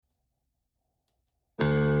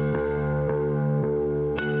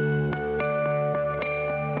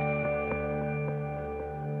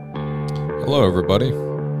Hello, everybody.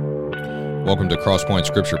 Welcome to Crosspoint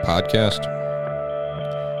Scripture Podcast.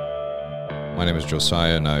 My name is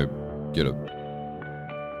Josiah, and I get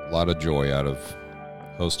a lot of joy out of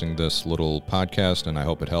hosting this little podcast, and I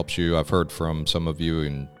hope it helps you. I've heard from some of you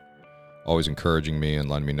and always encouraging me and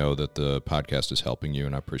letting me know that the podcast is helping you,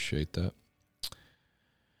 and I appreciate that.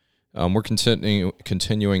 We're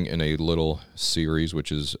continuing in a little series,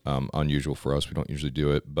 which is unusual for us. We don't usually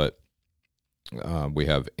do it, but we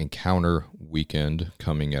have Encounter Weekend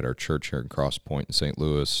coming at our church here in Crosspoint in St.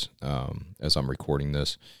 Louis as I'm recording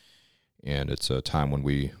this. And it's a time when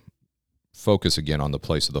we focus again on the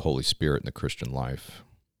place of the Holy Spirit in the Christian life.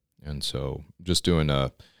 And so just doing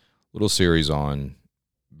a little series on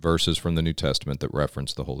verses from the New Testament that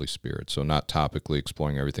reference the Holy Spirit. So not topically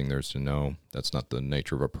exploring everything there is to know. That's not the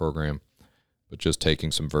nature of our program. But just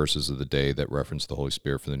taking some verses of the day that reference the Holy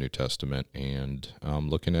Spirit for the New Testament and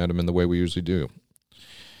looking at them in the way we usually do.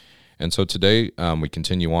 And so today we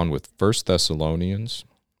continue on with 1 Thessalonians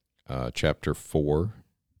chapter 4,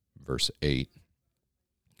 verse 8.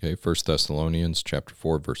 Okay, 1 Thessalonians chapter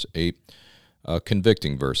 4, verse 8. A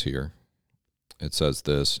convicting verse here. It says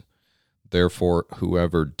this, "Therefore,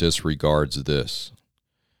 whoever disregards this,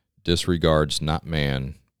 disregards not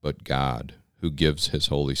man, but God, who gives his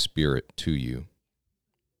Holy Spirit to you."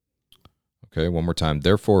 Okay, one more time.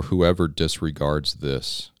 "Therefore, whoever disregards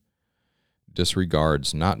this,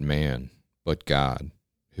 disregards not man, but God,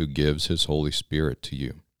 who gives his Holy Spirit to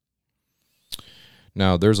you."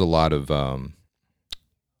 Now, there's a lot of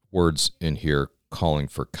words in here calling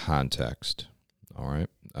for context. All right,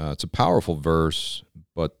 it's a powerful verse,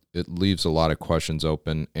 but it leaves a lot of questions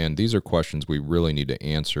open, and these are questions we really need to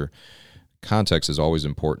answer. Context is always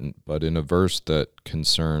important, but in a verse that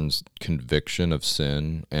concerns conviction of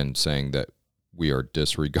sin and saying that we are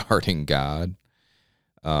disregarding God,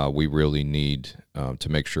 we really need to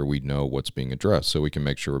make sure we know what's being addressed so we can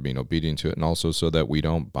make sure we're being obedient to it, and also so that we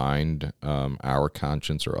don't bind our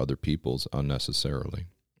conscience or other people's unnecessarily.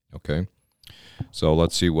 Okay? So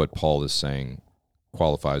let's see what Paul is saying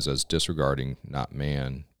qualifies as disregarding not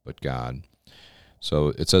man, but God. So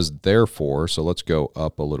it says, "Therefore," so let's go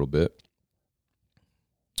up a little bit.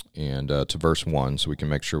 And to verse 1, so we can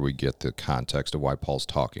make sure we get the context of why Paul's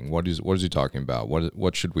talking. What is he talking about?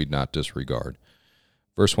 What should we not disregard?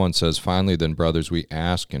 Verse 1 says, "Finally then, brothers, we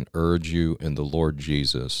ask and urge you in the Lord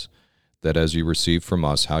Jesus, that as you receive from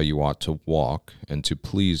us how you ought to walk and to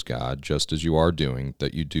please God, just as you are doing,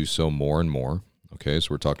 that you do so more and more." Okay, so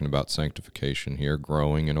we're talking about sanctification here,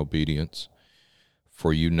 growing in obedience.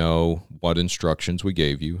 "For you know what instructions we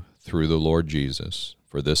gave you through the Lord Jesus.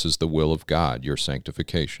 For this is the will of God, your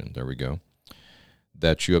sanctification." There we go.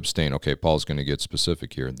 "That you abstain." Okay, Paul's going to get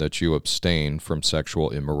specific here. "That you abstain from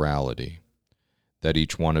sexual immorality. That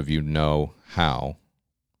each one of you know how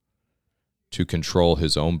to control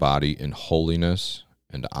his own body in holiness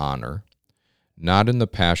and honor, not in the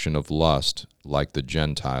passion of lust like the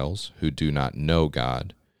Gentiles who do not know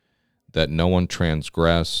God. That no one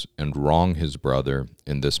transgress and wrong his brother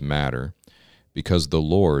in this matter, because the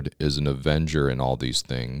Lord is an avenger in all these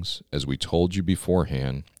things, as we told you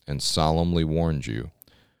beforehand and solemnly warned you.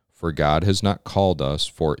 For God has not called us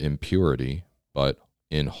for impurity, but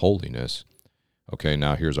in holiness." Okay,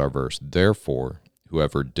 now here's our verse. "Therefore,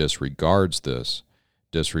 whoever disregards this,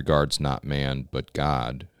 disregards not man, but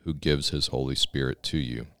God, who gives his Holy Spirit to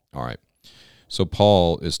you." All right, so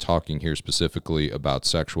Paul is talking here specifically about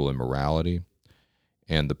sexual immorality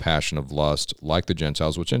and the passion of lust like the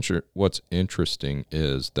Gentiles. What's interesting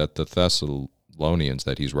is that the Thessalonians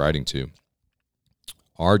that he's writing to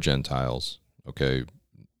are Gentiles, okay,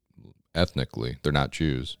 ethnically. They're not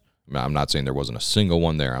Jews. I mean, I'm not saying there wasn't a single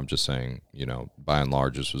one there. I'm just saying, by and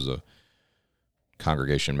large, this was a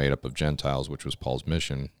congregation made up of Gentiles, which was Paul's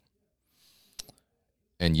mission.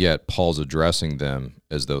 And yet Paul's addressing them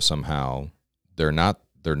as though somehow they're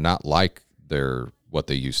not like what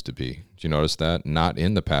they used to be. Do you notice that? Not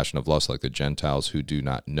in the passion of lust like the Gentiles who do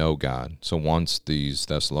not know God. So once these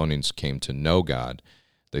Thessalonians came to know God,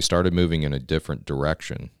 they started moving in a different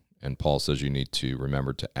direction. And Paul says you need to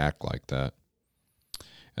remember to act like that.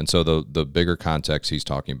 And so the bigger context he's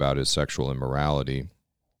talking about is sexual immorality,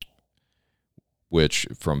 which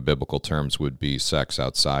from biblical terms would be sex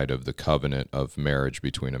outside of the covenant of marriage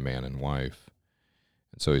between a man and wife.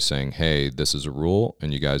 And so he's saying, hey, this is a rule,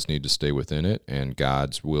 and you guys need to stay within it, and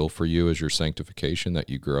God's will for you is your sanctification, that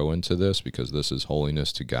you grow into this, because this is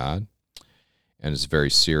holiness to God. And it's very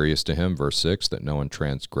serious to him, verse 6, that no one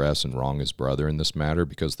transgress and wrong his brother in this matter,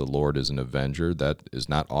 because the Lord is an avenger. That is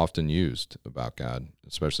not often used about God,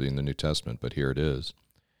 especially in the New Testament, but here it is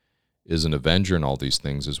an avenger in all these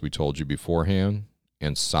things, as we told you beforehand,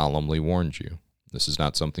 and solemnly warned you. This is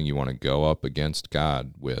not something you want to go up against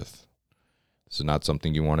God with. This is not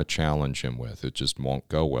something you want to challenge him with. It just won't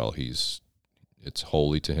go well. It's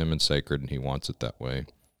holy to him and sacred, and he wants it that way.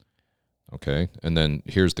 Okay, and then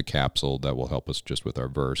here's the capsule that will help us just with our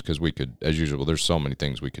verse, because we could, as usual, there's so many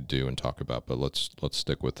things we could do and talk about, but let's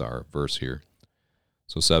stick with our verse here.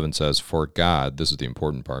 So 7 says, "For God," this is the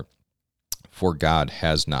important part, "for God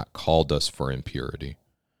has not called us for impurity,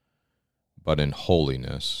 but in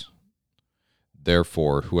holiness.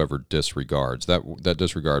 Therefore, whoever disregards," that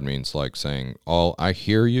disregard means like saying, "Oh, I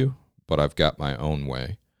hear you, but I've got my own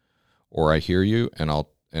way," or "I hear you, and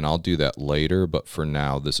I'll do that later, but for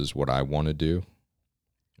now, this is what I want to do."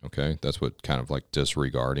 Okay, that's what kind of like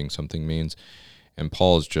disregarding something means. And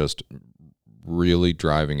Paul is just really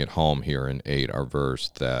driving it home here in 8, our verse,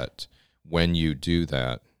 that when you do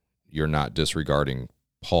that, you're not disregarding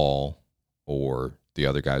Paul or the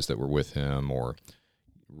other guys that were with him, or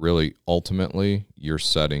really ultimately you're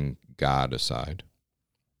setting God aside.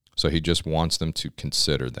 So he just wants them to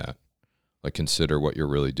consider that, like consider what you're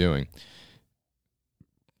really doing.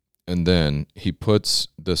 And then he puts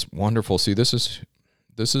this wonderful, see, this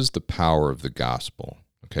is the power of the gospel.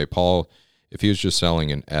 Okay, Paul, if he was just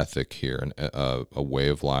selling an ethic here, a way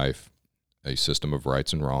of life, a system of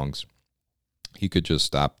rights and wrongs, he could just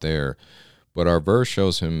stop there. But our verse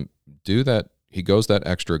shows him do that. He goes that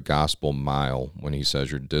extra gospel mile when he says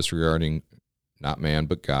you're disregarding not man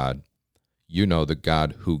but God. You know the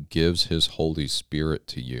God who gives his Holy Spirit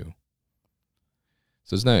to you.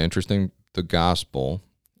 So isn't that interesting? The gospel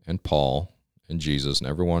and Paul and Jesus and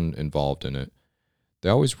everyone involved in it, they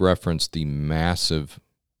always reference the massive,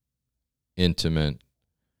 intimate,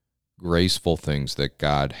 graceful things that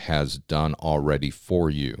God has done already for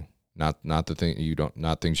you. Not the thing you don't,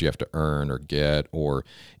 not things you have to earn or get, or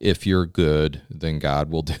if you're good, then God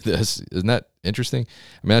will do this. Isn't that interesting?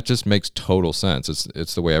 I mean, that just makes total sense.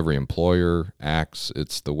 It's the way every employer acts.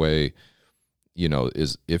 It's the way,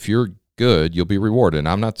 is if you're good, you'll be rewarded.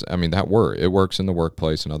 And it works in the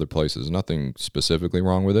workplace and other places. Nothing specifically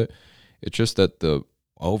wrong with it. It's just that the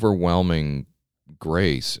overwhelming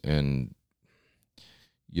grace and,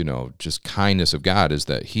 just kindness of God is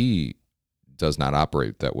that he does not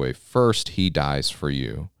operate that way. First, he dies for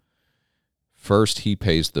you. First, he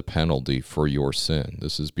pays the penalty for your sin.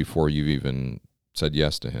 This is before you've even said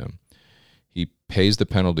yes to him. He pays the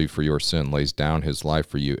penalty for your sin, lays down his life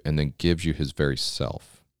for you, and then gives you his very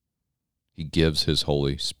self. He gives his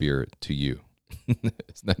Holy Spirit to you. Isn't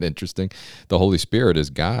that interesting? The Holy Spirit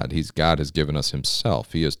is God. God has given us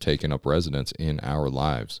himself. He has taken up residence in our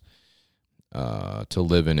lives to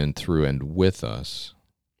live in and through and with us.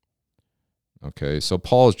 Okay, so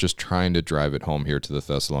Paul is just trying to drive it home here to the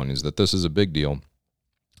Thessalonians that this is a big deal.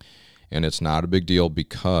 And it's not a big deal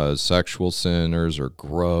because sexual sinners are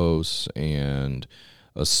gross and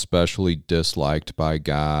especially disliked by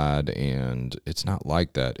God. And it's not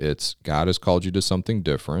like that. It's God has called you to something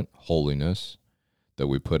different, holiness, that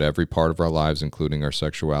we put every part of our lives, including our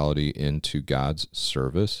sexuality, into God's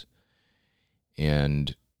service.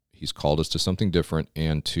 And he's called us to something different,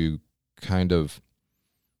 and to kind of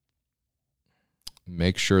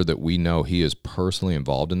make sure that we know he is personally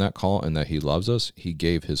involved in that call and that he loves us. He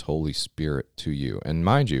gave his Holy Spirit to you. And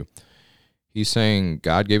mind you, he's saying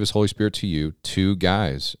God gave his Holy Spirit to you, 2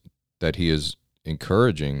 guys that he is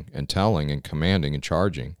encouraging and telling and commanding and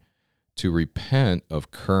charging to repent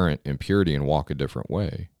of current impurity and walk a different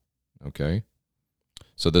way. Okay?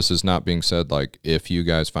 So this is not being said like, if you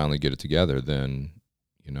guys finally get it together, then,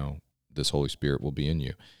 this Holy Spirit will be in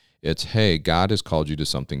you. It's, hey, God has called you to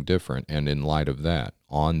something different, and in light of that,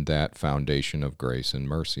 on that foundation of grace and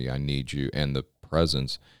mercy, I need you, and the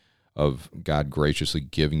presence of God graciously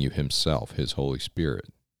giving you himself, his Holy Spirit.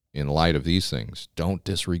 In light of these things, don't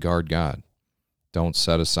disregard God. Don't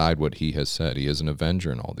set aside what he has said. He is an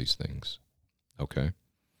avenger in all these things. Okay?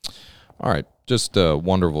 All right, just a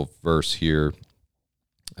wonderful verse here.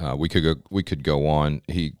 We could go on.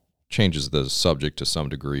 He changes the subject to some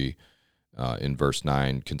degree in verse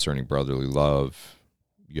 9 concerning brotherly love.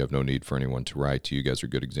 You have no need for anyone to write to you. You guys are a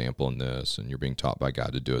good example in this, and you're being taught by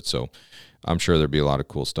God to do it. So I'm sure there'd be a lot of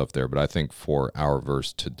cool stuff there, but I think for our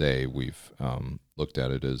verse today, we've looked at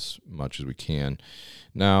it as much as we can.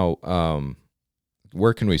 Now,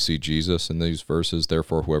 where can we see Jesus in these verses?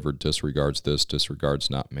 Therefore, whoever disregards this disregards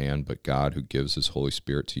not man, but God who gives his Holy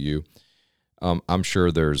Spirit to you. I'm sure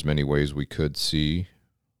there's many ways we could see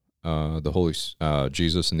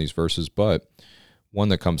Jesus in these verses, but one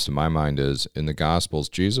that comes to my mind is in the Gospels,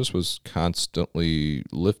 Jesus was constantly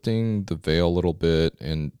lifting the veil a little bit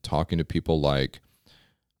and talking to people like,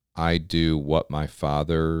 I do what my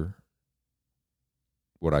Father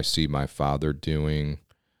what I see my Father doing.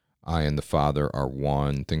 I and the Father are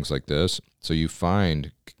one, things like this. So you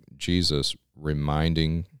find Jesus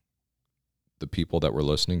reminding the people that were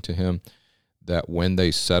listening to him that when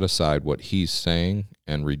they set aside what he's saying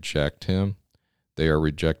and reject him, they are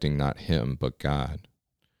rejecting not him, but God.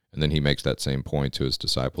 And then he makes that same point to his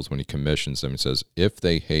disciples when he commissions them. He says, if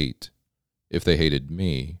they hated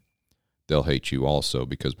me, they'll hate you also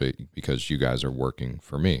because you guys are working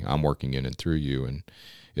for me. I'm working in and through you, and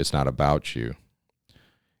it's not about you.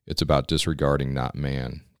 It's about disregarding not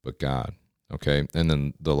man, but God. Okay? And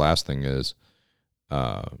then the last thing is,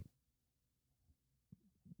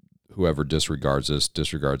 whoever disregards this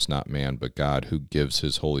disregards not man, but God, who gives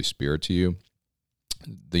his Holy Spirit to you.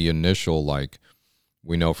 The initial,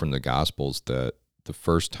 we know from the Gospels that the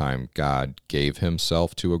first time God gave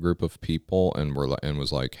himself to a group of people and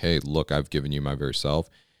was like, hey, look, I've given you my very self,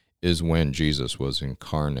 is when Jesus was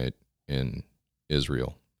incarnate in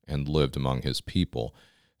Israel and lived among his people.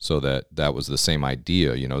 So that was the same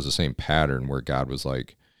idea, it was the same pattern where God was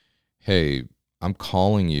like, hey, I'm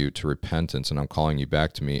calling you to repentance and I'm calling you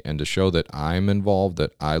back to me, and to show that I'm involved,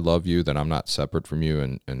 that I love you, that I'm not separate from you,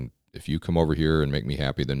 and if you come over here and make me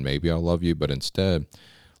happy, then maybe I'll love you. But instead,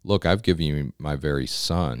 look, I've given you my very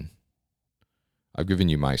son. I've given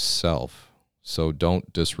you myself. So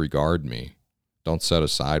don't disregard me. Don't set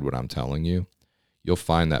aside what I'm telling you. You'll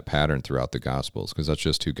find that pattern throughout the Gospels because that's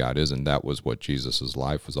just who God is, and that was what Jesus'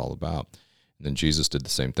 life was all about. And then Jesus did the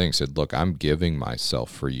same thing. He said, look, I'm giving myself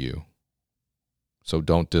for you. So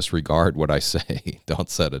don't disregard what I say. Don't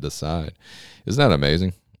set it aside. Isn't that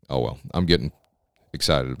amazing? Oh, well, I'm getting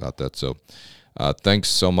excited about that. So thanks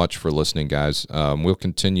so much for listening, guys. We'll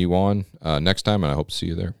continue on next time, and I hope to see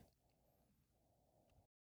you there.